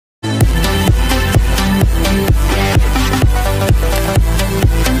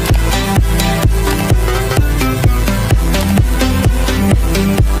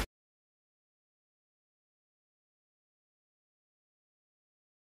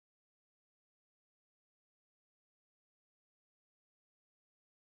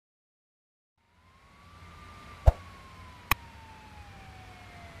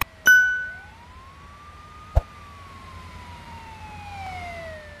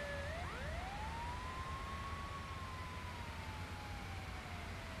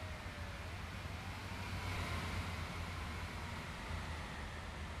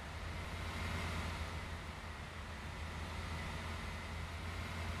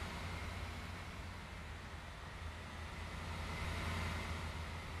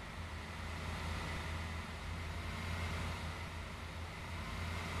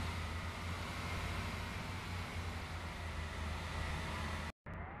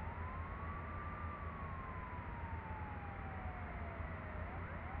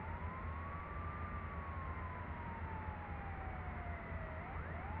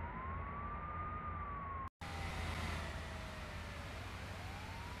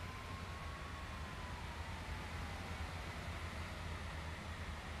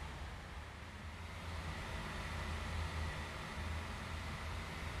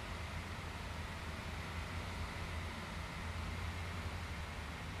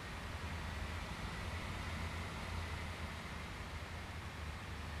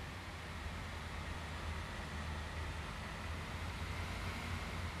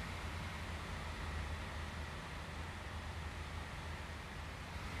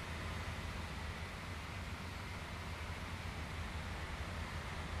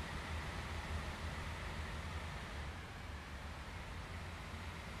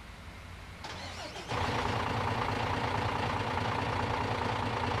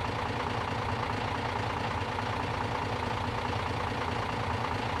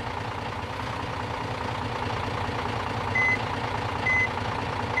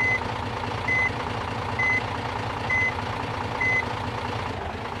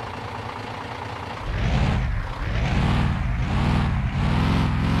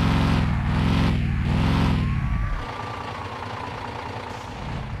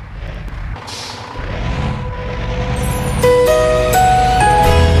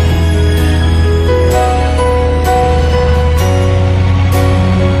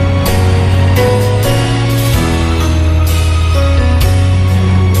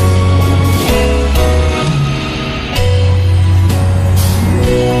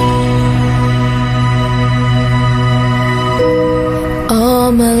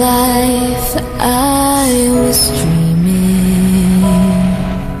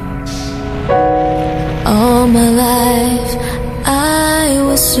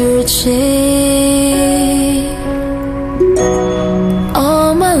searching.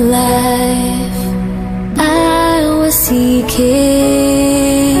 All my life I was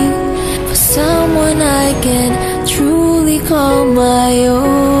seeking for someone I can truly call my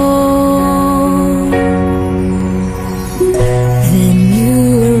own. Then you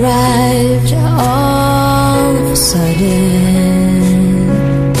arrived all of a sudden,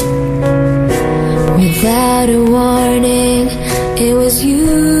 without a warning. It was you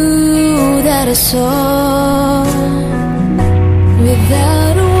that I saw.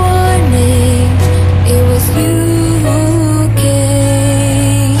 Without a warning, it was you who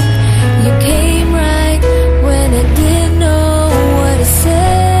came. You came right when I didn't know what to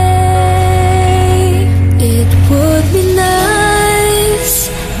say. It would be nice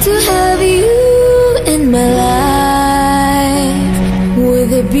to have you in my life. Would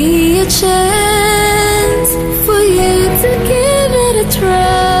there be a chance for you to give it a try?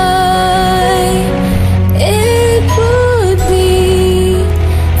 It would be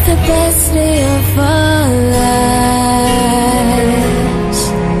the best day of our lives.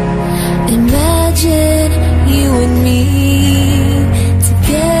 Imagine you and me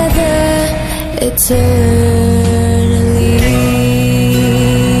together eternally.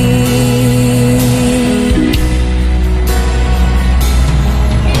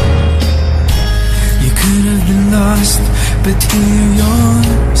 You could have been lost, but here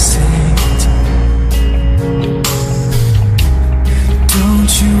you're saved.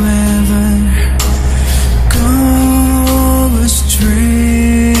 Don't you ever go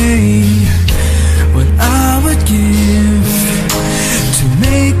astray. What I would give to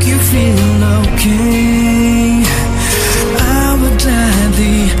make you feel okay.